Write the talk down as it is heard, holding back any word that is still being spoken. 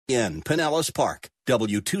in Pinellas Park,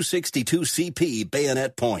 W262CP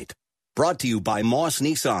Bayonet Point. Brought to you by Moss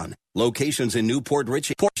Nissan. Locations in Newport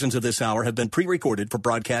Richey. Portions of this hour have been pre-recorded for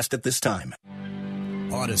broadcast at this time.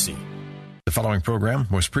 Odyssey. The following program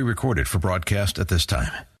was pre-recorded for broadcast at this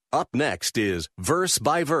time. Up next is Verse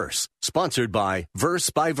by Verse, sponsored by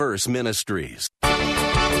Verse Ministries.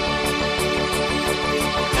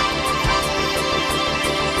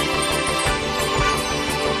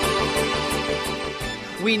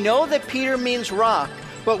 We know that Peter means rock,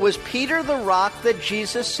 but was Peter the rock that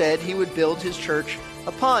Jesus said he would build his church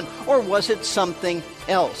upon? Or was it something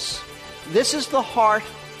else? This is the heart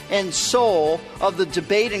and soul of the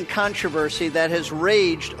debate and controversy that has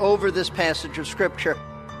raged over this passage of Scripture.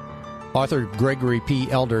 Author Gregory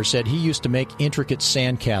P. Elder said he used to make intricate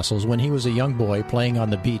sandcastles when he was a young boy playing on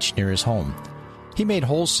the beach near his home. He made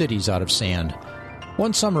whole cities out of sand.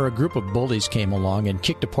 One summer, a group of bullies came along and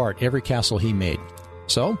kicked apart every castle he made.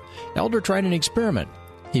 So, Elder tried an experiment.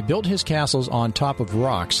 He built his castles on top of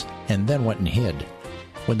rocks and then went and hid.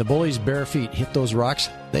 When the bullies' bare feet hit those rocks,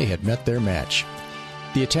 they had met their match.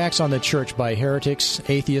 The attacks on the church by heretics,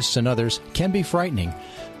 atheists, and others can be frightening,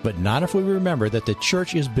 but not if we remember that the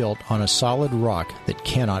church is built on a solid rock that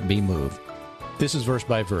cannot be moved. This is Verse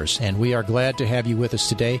by Verse, and we are glad to have you with us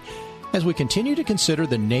today as we continue to consider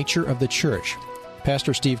the nature of the church.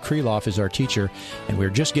 Pastor Steve Kreloff is our teacher, and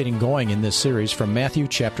we're just getting going in this series from Matthew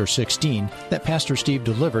chapter 16 that Pastor Steve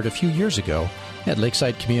delivered a few years ago at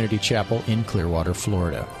Lakeside Community Chapel in Clearwater,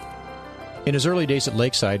 Florida. In his early days at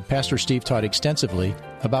Lakeside, Pastor Steve taught extensively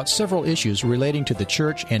about several issues relating to the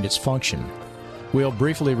church and its function. We'll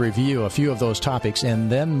briefly review a few of those topics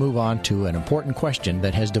and then move on to an important question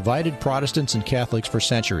that has divided Protestants and Catholics for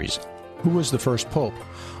centuries. Who was the first pope?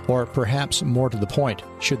 Or perhaps more to the point,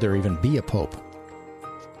 should there even be a pope?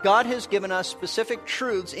 God has given us specific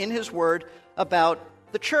truths in His Word about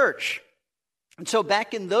the church. And so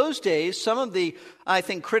back in those days, some of the, I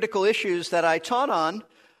think, critical issues that I taught on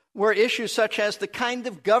were issues such as the kind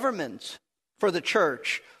of government for the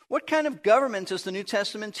church. What kind of government does the New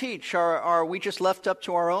Testament teach? Are we just left up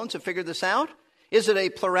to our own to figure this out? Is it a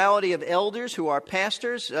plurality of elders who are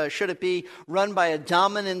pastors? Should it be run by a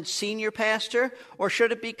dominant senior pastor? Or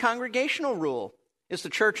should it be congregational rule? Is the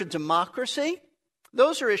church a democracy?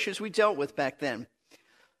 Those are issues we dealt with back then.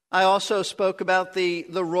 I also spoke about the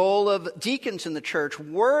role of deacons in the church.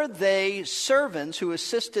 Were they servants who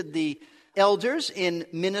assisted the elders in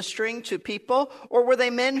ministering to people, or were they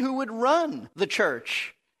men who would run the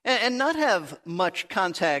church and not have much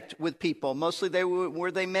contact with people? Mostly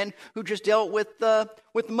were they men who just dealt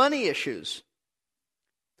with money issues.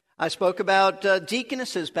 I spoke about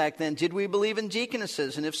deaconesses back then. Did we believe in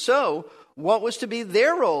deaconesses? And if so, what was to be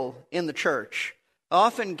their role in the church? I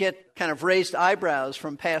often get kind of raised eyebrows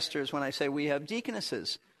from pastors when I say we have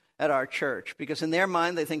deaconesses at our church, because in their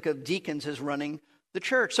mind they think of deacons as running the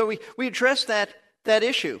church. So we addressed that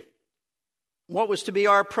issue. What was to be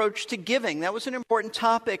our approach to giving? That was an important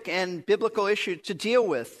topic and biblical issue to deal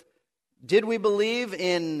with. Did we believe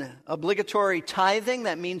in obligatory tithing?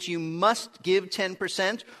 That means you must give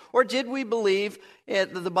 10%. Or did we believe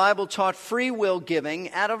that the Bible taught free will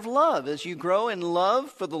giving out of love? As you grow in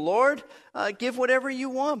love for the Lord, give whatever you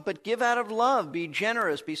want, but give out of love. Be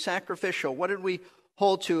generous, be sacrificial. What did we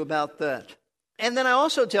hold to about that? And then I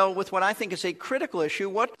also dealt with what I think is a critical issue.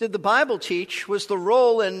 What did the Bible teach was the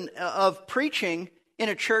role of preaching in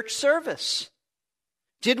a church service?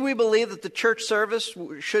 Did we believe that the church service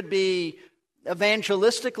should be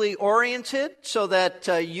evangelistically oriented so that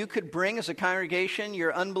you could bring as a congregation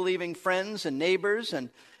your unbelieving friends and neighbors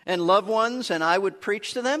and loved ones, and I would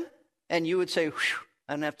preach to them? And you would say,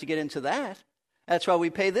 I don't have to get into that. That's why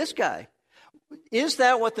we pay this guy. Is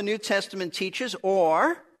that what the New Testament teaches?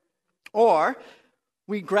 Or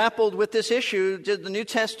we grappled with this issue. Did the New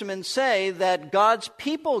Testament say that God's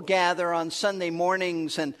people gather on Sunday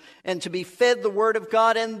mornings and to be fed the Word of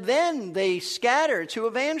God, and then they scatter to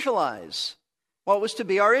evangelize? What was to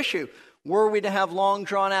be our issue? Were we to have long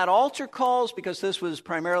drawn-out altar calls because this was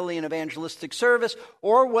primarily an evangelistic service,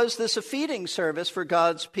 or was this a feeding service for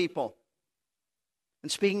God's people?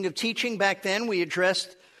 And speaking of teaching, back then we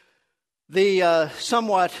addressed the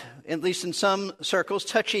somewhat, at least in some circles,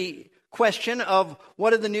 touchy question of what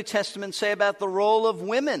did the New Testament say about the role of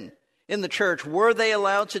women in the church? Were they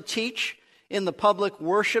allowed to teach in the public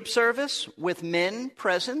worship service with men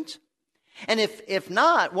present? And if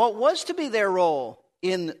not, what was to be their role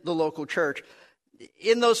in the local church?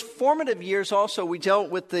 In those formative years also, we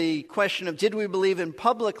dealt with the question of, did we believe in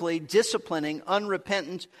publicly disciplining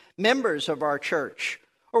unrepentant members of our church?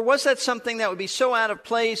 Or was that something that would be so out of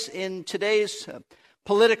place in today's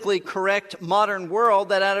politically correct modern world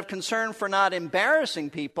that out of concern for not embarrassing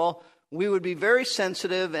people, we would be very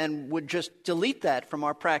sensitive and would just delete that from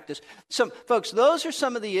our practice. So, folks, those are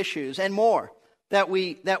some of the issues and more that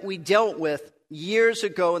we dealt with years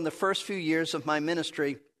ago in the first few years of my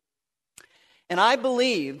ministry. And I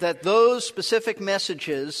believe that those specific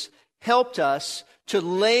messages helped us to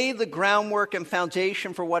lay the groundwork and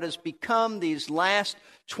foundation for what has become these last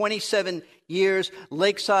 27 years,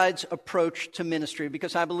 Lakeside's approach to ministry,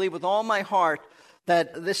 because I believe with all my heart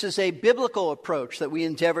that this is a biblical approach that we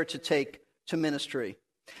endeavor to take to ministry.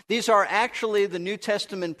 These are actually the New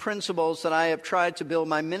Testament principles that I have tried to build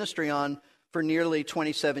my ministry on for nearly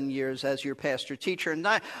 27 years as your pastor teacher. And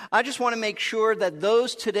I just want to make sure that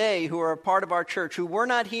those today who are a part of our church, who were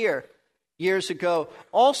not here years ago,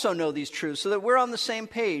 also know these truths so that we're on the same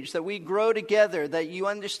page, that we grow together, that you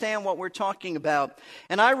understand what we're talking about.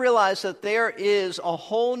 And I realize that there is a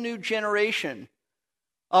whole new generation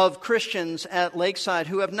of Christians at Lakeside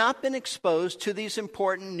who have not been exposed to these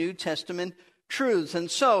important New Testament truths. And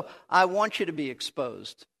so I want you to be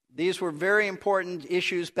exposed. These were very important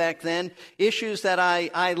issues back then, issues that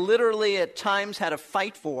I literally at times had to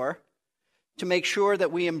fight for to make sure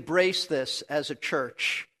that we embrace this as a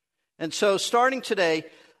church. And so starting today,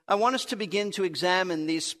 I want us to begin to examine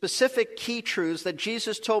these specific key truths that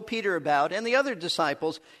Jesus told Peter about and the other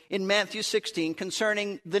disciples in Matthew 16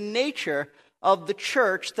 concerning the nature of the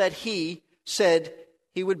church that he said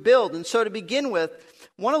he would build. And so to begin with,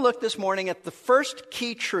 I want to look this morning at the first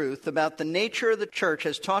key truth about the nature of the church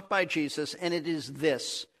as taught by Jesus, and it is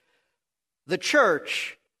this: the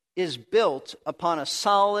church is built upon a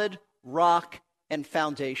solid rock and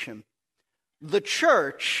foundation. The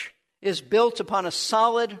church is built upon a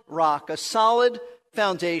solid rock, a solid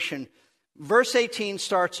foundation. Verse 18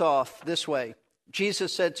 starts off this way.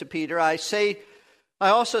 Jesus said to Peter, I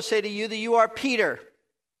also say to you that you are Peter,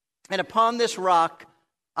 and upon this rock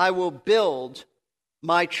I will build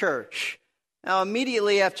my church. Now,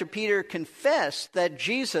 immediately after Peter confessed that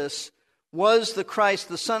Jesus was the Christ,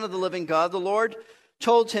 the Son of the living God, the Lord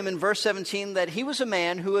told him in verse 17 that he was a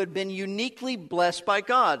man who had been uniquely blessed by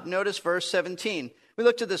God. Notice verse 17. We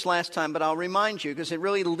looked at this last time, but I'll remind you because it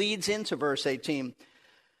really leads into verse 18.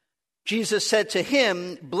 Jesus said to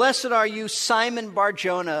him, Blessed are you, Simon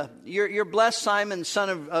Bar-Jonah. You're blessed, Simon,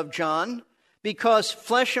 son of John, because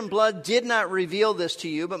flesh and blood did not reveal this to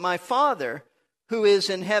you, but my Father who is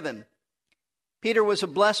in heaven. Peter was a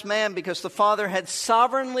blessed man because the Father had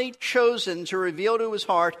sovereignly chosen to reveal to his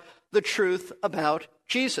heart the truth about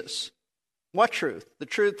Jesus. What truth? The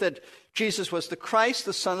truth that Jesus was the Christ,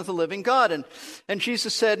 the Son of the living God. And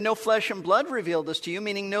Jesus said, no flesh and blood revealed this to you,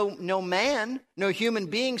 meaning no man, no human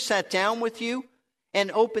being sat down with you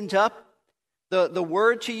and opened up the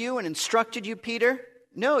word to you and instructed you, Peter.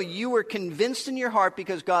 No, you were convinced in your heart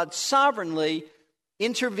because God sovereignly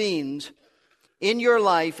intervened in your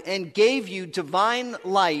life and gave you divine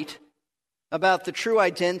light about the true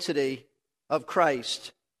identity of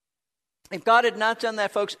Christ. If God had not done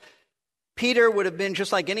that, folks, Peter would have been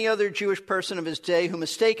just like any other Jewish person of his day who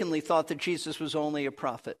mistakenly thought that Jesus was only a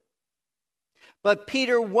prophet. But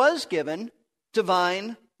Peter was given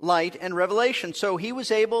divine light and revelation, so he was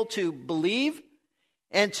able to believe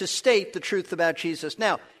and to state the truth about Jesus.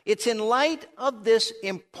 Now, it's in light of this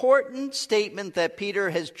important statement that Peter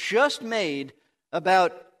has just made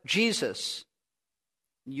about Jesus,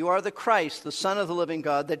 you are the Christ, the Son of the living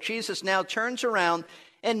God, that Jesus now turns around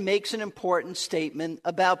and makes an important statement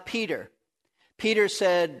about Peter. Peter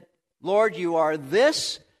said, Lord, you are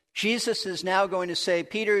this. Jesus is now going to say,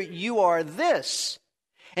 Peter, you are this.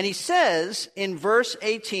 And he says in verse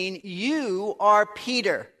 18, you are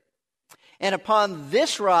Peter, and upon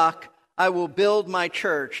this rock I will build my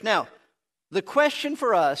church. Now, the question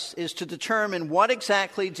for us is to determine what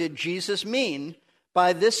exactly did Jesus mean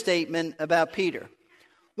by this statement about Peter.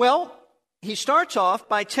 Well, he starts off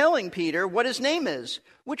by telling Peter what his name is,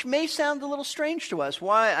 which may sound a little strange to us.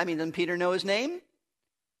 Why? I mean, doesn't Peter know his name?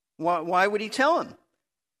 Why would he tell him?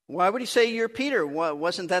 Why would he say you're Peter?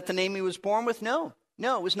 Wasn't that the name he was born with? No,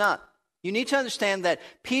 it was not. You need to understand that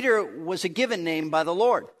Peter was a given name by the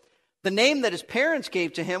Lord. The name that his parents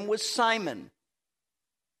gave to him was Simon.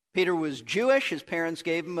 Peter was Jewish. His parents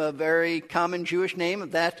gave him a very common Jewish name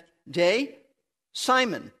of that day,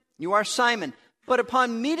 Simon. You are Simon. But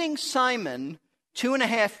upon meeting Simon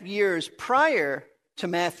 2.5 years prior to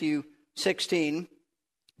Matthew 16,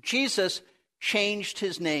 Jesus changed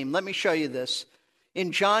his name. Let me show you this.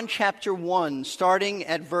 In John chapter 1, starting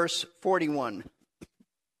at verse 41.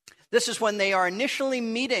 This is when they are initially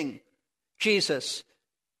meeting Jesus.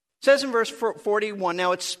 It says in verse 41,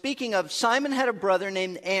 now it's speaking of Simon had a brother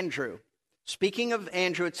named Andrew. speaking of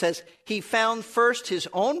Andrew, it says, he found first his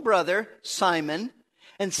own brother, Simon,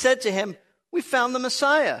 and said to him, we found the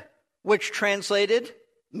Messiah, which translated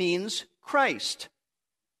means Christ.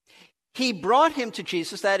 He brought him to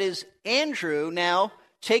Jesus, that is, Andrew now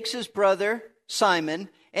takes his brother, Simon,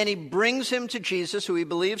 and he brings him to Jesus, who he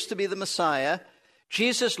believes to be the Messiah.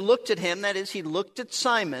 Jesus looked at him, that is, he looked at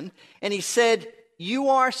Simon, and he said, you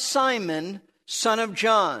are Simon, son of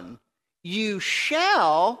John. You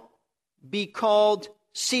shall be called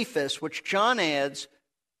Cephas, which John adds,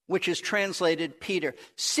 which is translated Peter.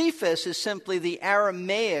 Cephas is simply the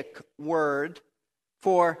Aramaic word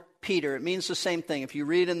for Peter. It means the same thing. If you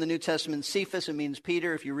read in the New Testament Cephas, it means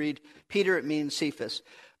Peter. If you read Peter, it means Cephas.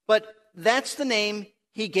 But that's the name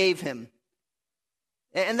he gave him.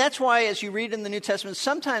 And that's why, as you read in the New Testament,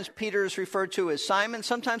 sometimes Peter is referred to as Simon,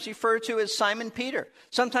 sometimes referred to as Simon Peter.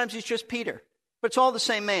 Sometimes he's just Peter. But it's all the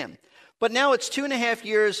same man. But now it's 2.5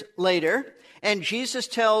 years later, and Jesus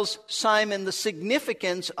tells Simon the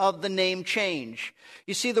significance of the name change.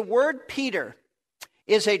 You see, the word Peter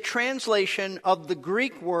is a translation of the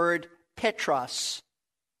Greek word Petros.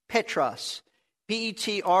 Petros.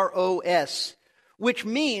 Petros, which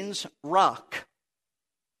means rock.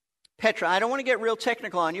 Petra. I don't want to get real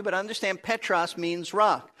technical on you, but understand Petros means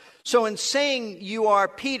rock. So in saying you are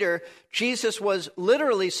Peter, Jesus was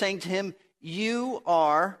literally saying to him, you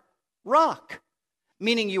are rock.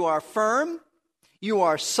 Meaning you are firm, you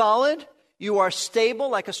are solid, you are stable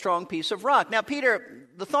like a strong piece of rock. Now Peter,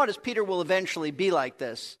 the thought is Peter will eventually be like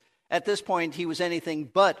this. At this point he was anything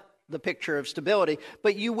but the picture of stability.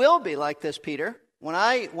 But you will be like this, Peter. When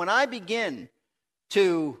I begin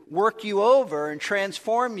to work you over and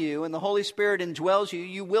transform you, and the Holy Spirit indwells you,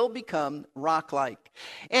 you will become rock-like.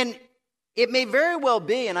 And it may very well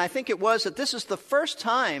be, and I think it was, that this is the first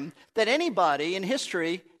time that anybody in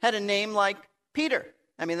history had a name like Peter.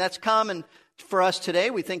 I mean, that's common for us today.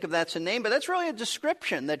 We think of that's a name, but that's really a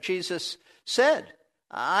description that Jesus said.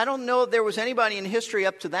 I don't know if there was anybody in history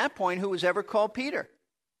up to that point who was ever called Peter.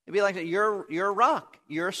 It'd be like, you're a rock,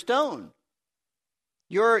 you're a stone.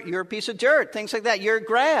 You're a piece of dirt, things like that. You're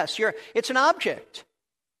grass. It's an object.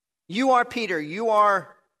 You are Peter. You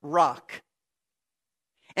are rock.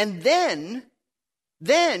 And then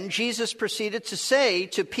Jesus proceeded to say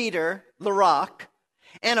to Peter, the rock,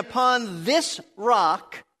 and upon this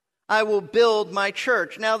rock I will build my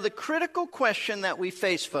church. Now, the critical question that we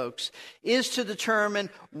face, folks, is to determine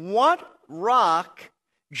what rock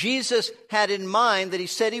Jesus had in mind that he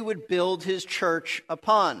said he would build his church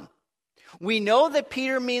upon. We know that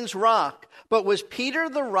Peter means rock, but was Peter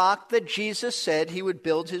the rock that Jesus said he would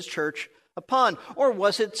build his church upon? Or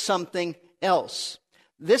was it something else?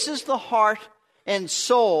 This is the heart and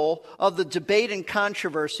soul of the debate and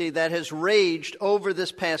controversy that has raged over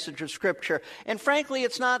this passage of Scripture. And frankly,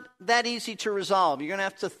 it's not that easy to resolve. You're going to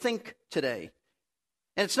have to think today.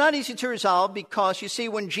 And it's not easy to resolve because, you see,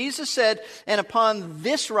 when Jesus said, and upon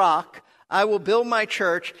this rock I will build my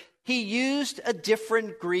church, he used a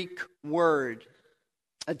different Greek word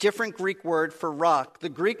for rock. The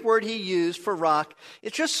Greek word he used for rock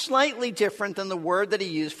is just slightly different than the word that he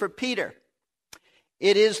used for Peter.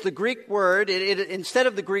 It is the Greek word, instead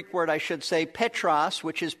of the Greek word, I should say, Petros,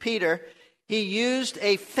 which is Peter, he used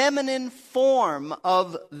a feminine form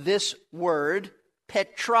of this word,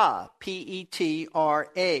 Petra,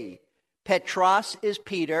 P-E-T-R-A. Petros is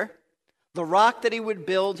Peter. The rock that he would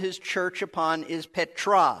build his church upon is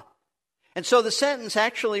Petra. And so the sentence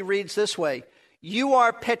actually reads this way: you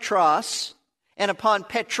are Petros, and upon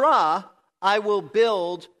Petra I will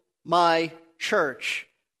build my church.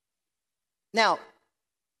 Now,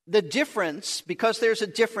 the difference, because there's a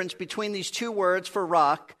difference between these two words for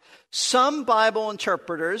rock, some Bible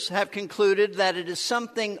interpreters have concluded that it is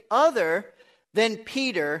something other than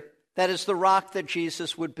Peter that is the rock that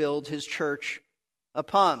Jesus would build his church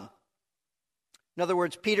upon. In other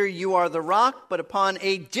words, Peter, you are the rock, but upon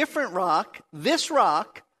a different rock, this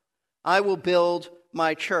rock, I will build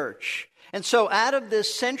my church. And so out of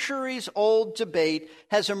this centuries-old debate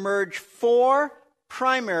has emerged 4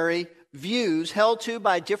 primary views held to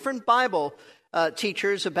by different Bible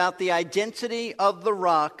teachers about the identity of the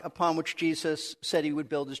rock upon which Jesus said he would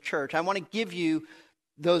build his church. I want to give you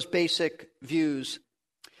those basic views.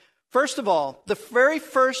 First of all, the very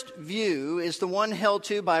first view is the one held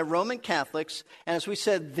to by Roman Catholics. And as we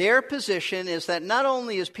said, their position is that not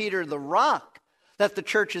only is Peter the rock that the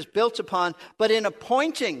church is built upon, but in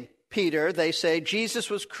appointing Peter, they say, Jesus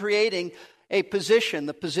was creating a position,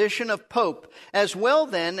 the position of pope, as well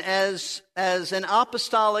then as an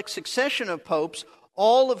apostolic succession of popes,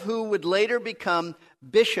 all of who would later become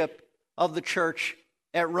bishop of the church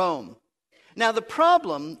at Rome. Now, the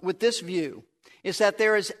problem with this view is that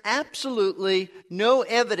there is absolutely no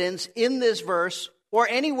evidence in this verse or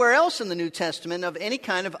anywhere else in the New Testament of any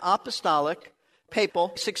kind of apostolic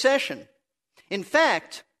papal succession. In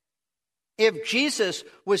fact, if Jesus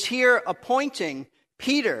was here appointing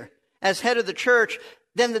Peter as head of the church,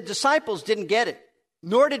 then the disciples didn't get it,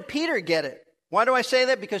 nor did Peter get it. Why do I say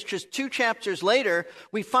that? Because just 2 chapters later,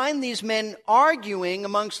 we find these men arguing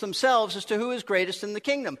amongst themselves as to who is greatest in the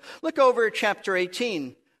kingdom. Look over at chapter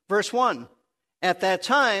 18, verse 1. At that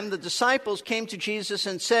time, the disciples came to Jesus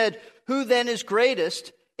and said, "Who then is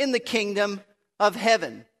greatest in the kingdom of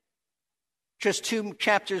heaven?" Just 2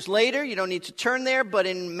 chapters later, you don't need to turn there, but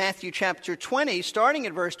in Matthew chapter 20, starting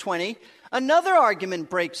at verse 20, another argument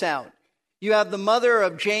breaks out. You have the mother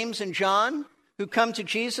of James and John who come to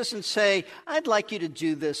Jesus and say, "I'd like you to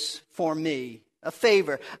do this for me, a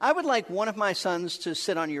favor. I would like one of my sons to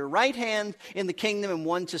sit on your right hand in the kingdom and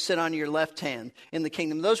one to sit on your left hand in the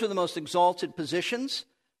kingdom." Those were the most exalted positions,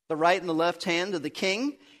 the right and the left hand of the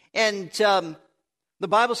king. And the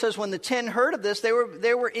Bible says when the 10 heard of this, they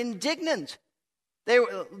were indignant.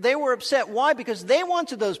 They were upset. Why? Because they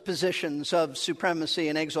wanted those positions of supremacy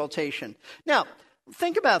and exaltation. Now,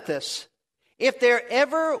 think about this. If there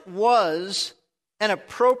ever was an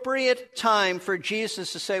appropriate time for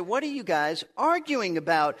Jesus to say, "What are you guys arguing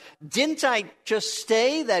about? Didn't I just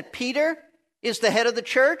say that Peter is the head of the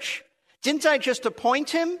church? Didn't I just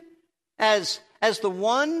appoint him as the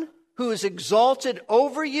one who is exalted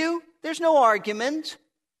over you?" There's no argument.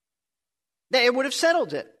 It would have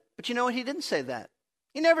settled it. But you know what? He didn't say that.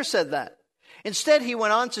 He never said that. Instead, he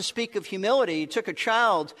went on to speak of humility. He took a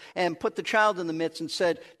child and put the child in the midst and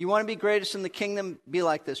said, "You want to be greatest in the kingdom? Be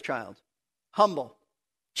like this child. Humble,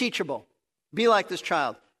 teachable. Be like this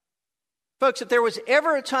child." Folks, if there was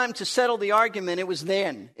ever a time to settle the argument, it was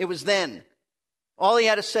then. It was then. All he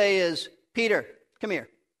had to say is, "Peter, come here.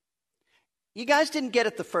 You guys didn't get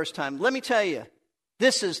it the first time. Let me tell you,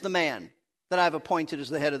 this is the man that I've appointed as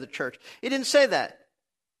the head of the church." He didn't say that.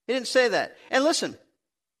 He didn't say that. And listen,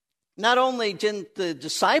 not only didn't the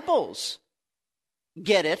disciples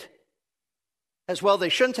get it, as well they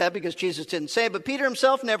shouldn't have because Jesus didn't say it, but Peter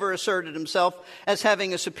himself never asserted himself as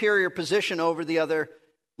having a superior position over the other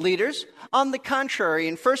leaders. On the contrary,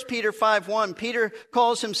 in 1 Peter 5:1, Peter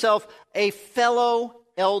calls himself a fellow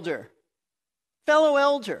elder. Fellow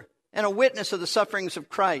elder and a witness of the sufferings of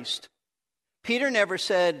Christ. Peter never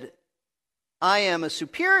said, "I am a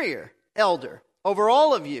superior elder over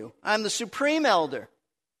all of you. I'm the supreme elder."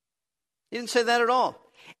 He didn't say that at all.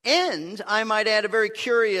 And I might add a very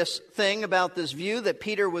curious thing about this view that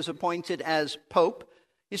Peter was appointed as Pope.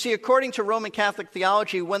 You see, according to Roman Catholic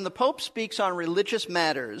theology, when the Pope speaks on religious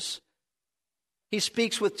matters, he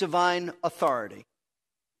speaks with divine authority.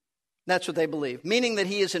 That's what they believe, meaning that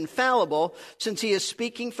he is infallible since he is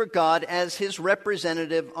speaking for God as his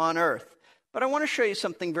representative on earth. But I want to show you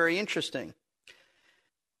something very interesting.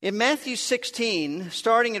 In Matthew 16,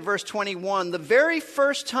 starting at verse 21, the very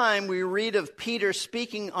first time we read of Peter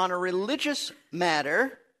speaking on a religious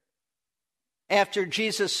matter, after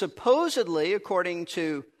Jesus supposedly, according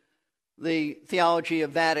to the theology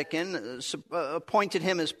of Vatican, appointed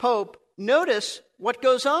him as Pope, notice what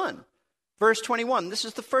goes on. Verse 21, this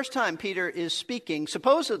is the first time Peter is speaking,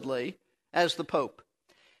 supposedly, as the Pope.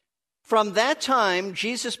 "From that time,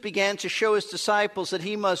 Jesus began to show his disciples that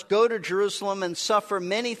he must go to Jerusalem and suffer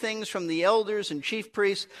many things from the elders and chief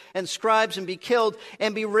priests and scribes and be killed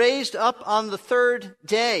and be raised up on the 3rd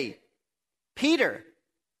day. Peter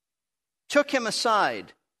took him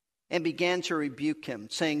aside and began to rebuke him,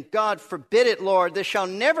 saying, 'God forbid it, Lord, this shall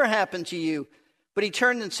never happen to you.' But he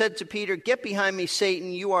turned and said to Peter, 'Get behind me,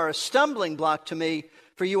 Satan. You are a stumbling block to me,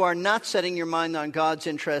 for you are not setting your mind on God's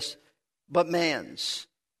interest, but man's.'"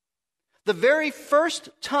 The very first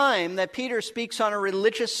time that Peter speaks on a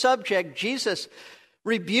religious subject, Jesus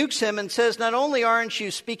rebukes him and says, "Not only aren't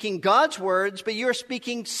you speaking God's words, but you're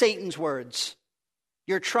speaking Satan's words.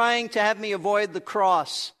 You're trying to have me avoid the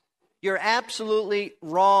cross. You're absolutely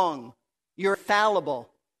wrong. You're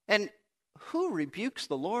fallible." And who rebukes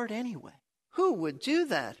the Lord anyway? Who would do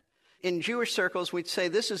that? In Jewish circles, we'd say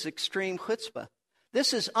this is extreme chutzpah.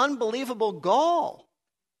 This is unbelievable gall.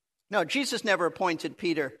 No, Jesus never appointed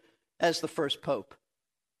Peter as the first pope.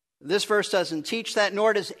 This verse doesn't teach that,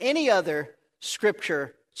 nor does any other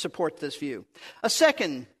scripture support this view. A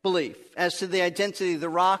second belief as to the identity of the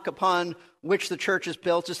rock upon which the church is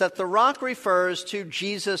built is that the rock refers to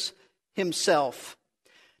Jesus himself.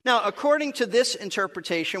 Now, according to this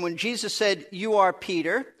interpretation, when Jesus said, "You are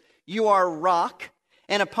Peter, you are rock,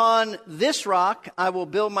 and upon this rock I will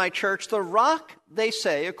build my church," the rock, they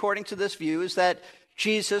say, according to this view, is that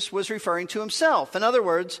Jesus was referring to himself. In other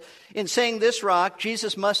words, in saying this rock,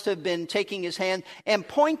 Jesus must have been taking his hand and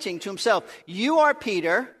pointing to himself. You are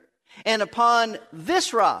Peter, and upon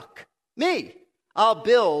this rock, me, I'll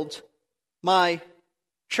build my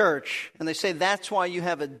church. And they say that's why you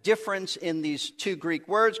have a difference in these two Greek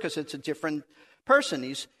words, because it's a different person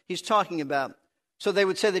he's talking about. So they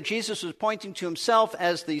would say that Jesus was pointing to himself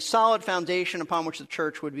as the solid foundation upon which the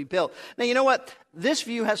church would be built. Now, you know what? This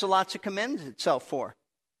view has a lot to commend itself for.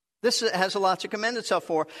 This has a lot to commend itself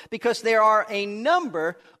for because there are a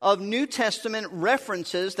number of New Testament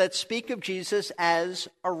references that speak of Jesus as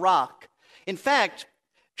a rock. In fact,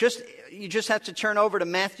 you just have to turn over to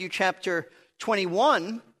Matthew chapter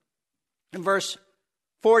 21 and verse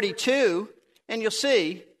 42, and you'll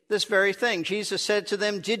see this very thing. Jesus said to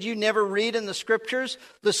them, "Did you never read in the scriptures,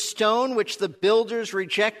 the stone which the builders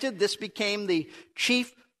rejected, this became the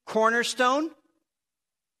chief cornerstone?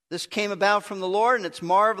 This came about from the Lord, and it's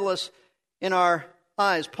marvelous in our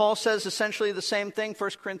eyes." Paul says essentially the same thing,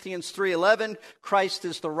 1 Corinthians 3:11. Christ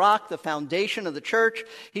is the rock, the foundation of the church.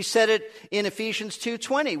 He said it in Ephesians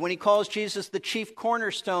 2:20 when he calls Jesus the chief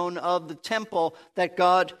cornerstone of the temple that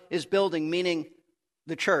God is building, meaning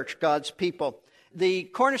the church, God's people. The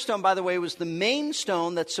cornerstone, by the way, was the main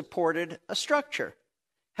stone that supported a structure.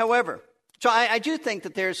 However, so I do think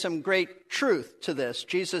that there's some great truth to this.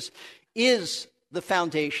 Jesus is the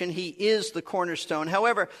foundation. He is the cornerstone.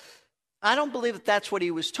 However, I don't believe that that's what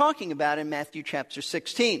he was talking about in Matthew chapter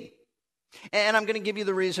 16. And I'm going to give you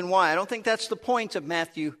the reason why. I don't think that's the point of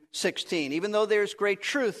Matthew 16, even though there's great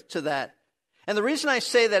truth to that. And the reason I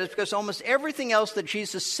say that is because almost everything else that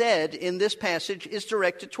Jesus said in this passage is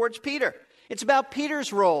directed towards Peter. It's about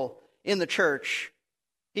Peter's role in the church.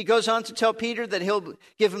 He goes on to tell Peter that he'll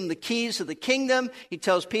give him the keys of the kingdom. He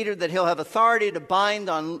tells Peter that he'll have authority to bind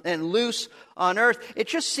on and loose on earth. It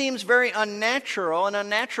just seems very unnatural, an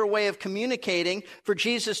unnatural way of communicating for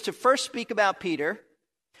Jesus to first speak about Peter,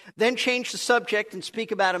 then change the subject and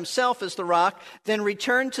speak about himself as the rock, then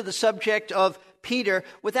return to the subject of Peter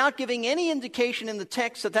without giving any indication in the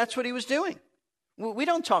text that that's what he was doing. We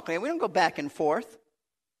don't talk like that. We don't go back and forth.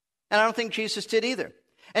 And I don't think Jesus did either.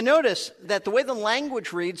 And notice that the way the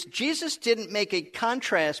language reads, Jesus didn't make a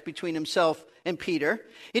contrast between himself and Peter.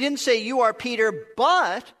 He didn't say, "You are Peter,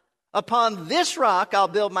 but upon this rock I'll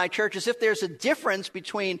build my church," as if there's a difference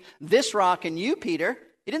between this rock and you, Peter.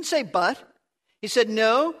 He didn't say, "but." He said,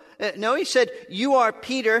 no, he said, "You are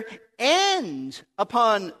Peter, and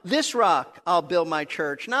upon this rock I'll build my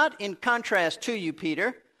church." Not in contrast to you,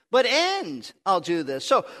 Peter, but and I'll do this.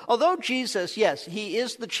 So, although Jesus, yes, he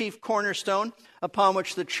is the chief cornerstone upon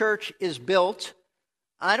which the church is built,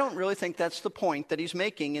 I don't really think that's the point that he's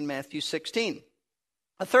making in Matthew 16.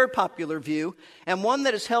 A third popular view, and one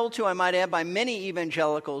that is held to, I might add, by many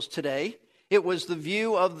evangelicals today, it was the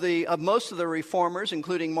view of most of the reformers,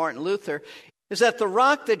 including Martin Luther, is that the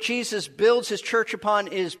rock that Jesus builds his church upon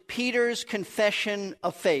is Peter's confession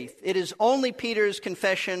of faith. It is only Peter's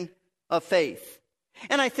confession of faith.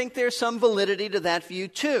 And I think there's some validity to that view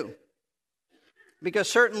too. Because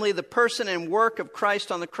certainly the person and work of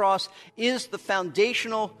Christ on the cross is the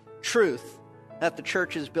foundational truth that the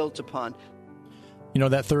church is built upon. You know,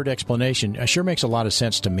 that third explanation sure makes a lot of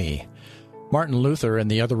sense to me. Martin Luther and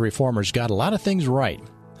the other reformers got a lot of things right.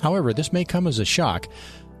 However, this may come as a shock,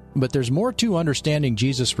 but there's more to understanding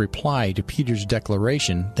Jesus' reply to Peter's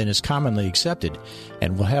declaration than is commonly accepted,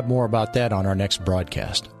 and we'll have more about that on our next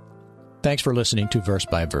broadcast. Thanks for listening to Verse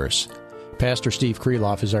by Verse. Pastor Steve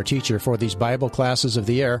Kreloff is our teacher for these Bible classes of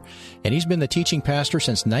the air, and he's been the teaching pastor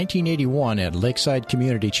since 1981 at Lakeside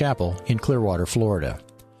Community Chapel in Clearwater, Florida.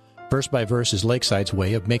 Verse by Verse is Lakeside's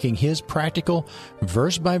way of making his practical,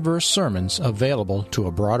 verse-by-verse sermons available to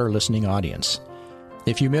a broader listening audience.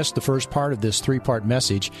 If you missed the first part of this three-part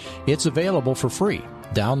message, it's available for free.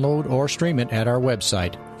 Download or stream it at our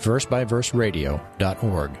website,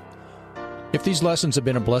 versebyverseradio.org. If these lessons have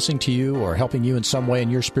been a blessing to you or helping you in some way in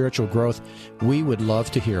your spiritual growth, we would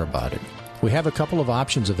love to hear about it. We have a couple of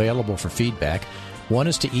options available for feedback. One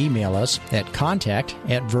is to email us at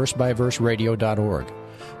contact@versebyverseradio.org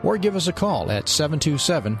or give us a call at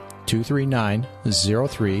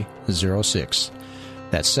 727-239-0306.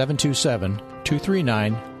 That's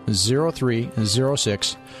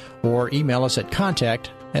 727-239-0306, or email us at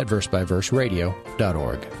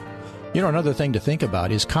contact@versebyverseradio.org. You know, another thing to think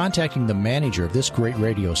about is contacting the manager of this great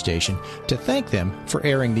radio station to thank them for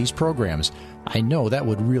airing these programs. I know that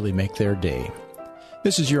would really make their day.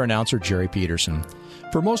 This is your announcer, Jerry Peterson.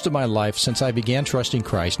 For most of my life, since I began trusting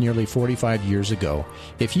Christ nearly 45 years ago,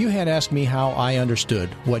 if you had asked me how I understood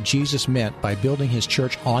what Jesus meant by building his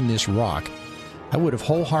church on this rock, I would have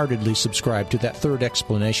wholeheartedly subscribed to that third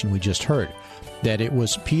explanation we just heard, that it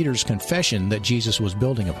was Peter's confession that Jesus was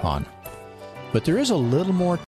building upon. But there is a little more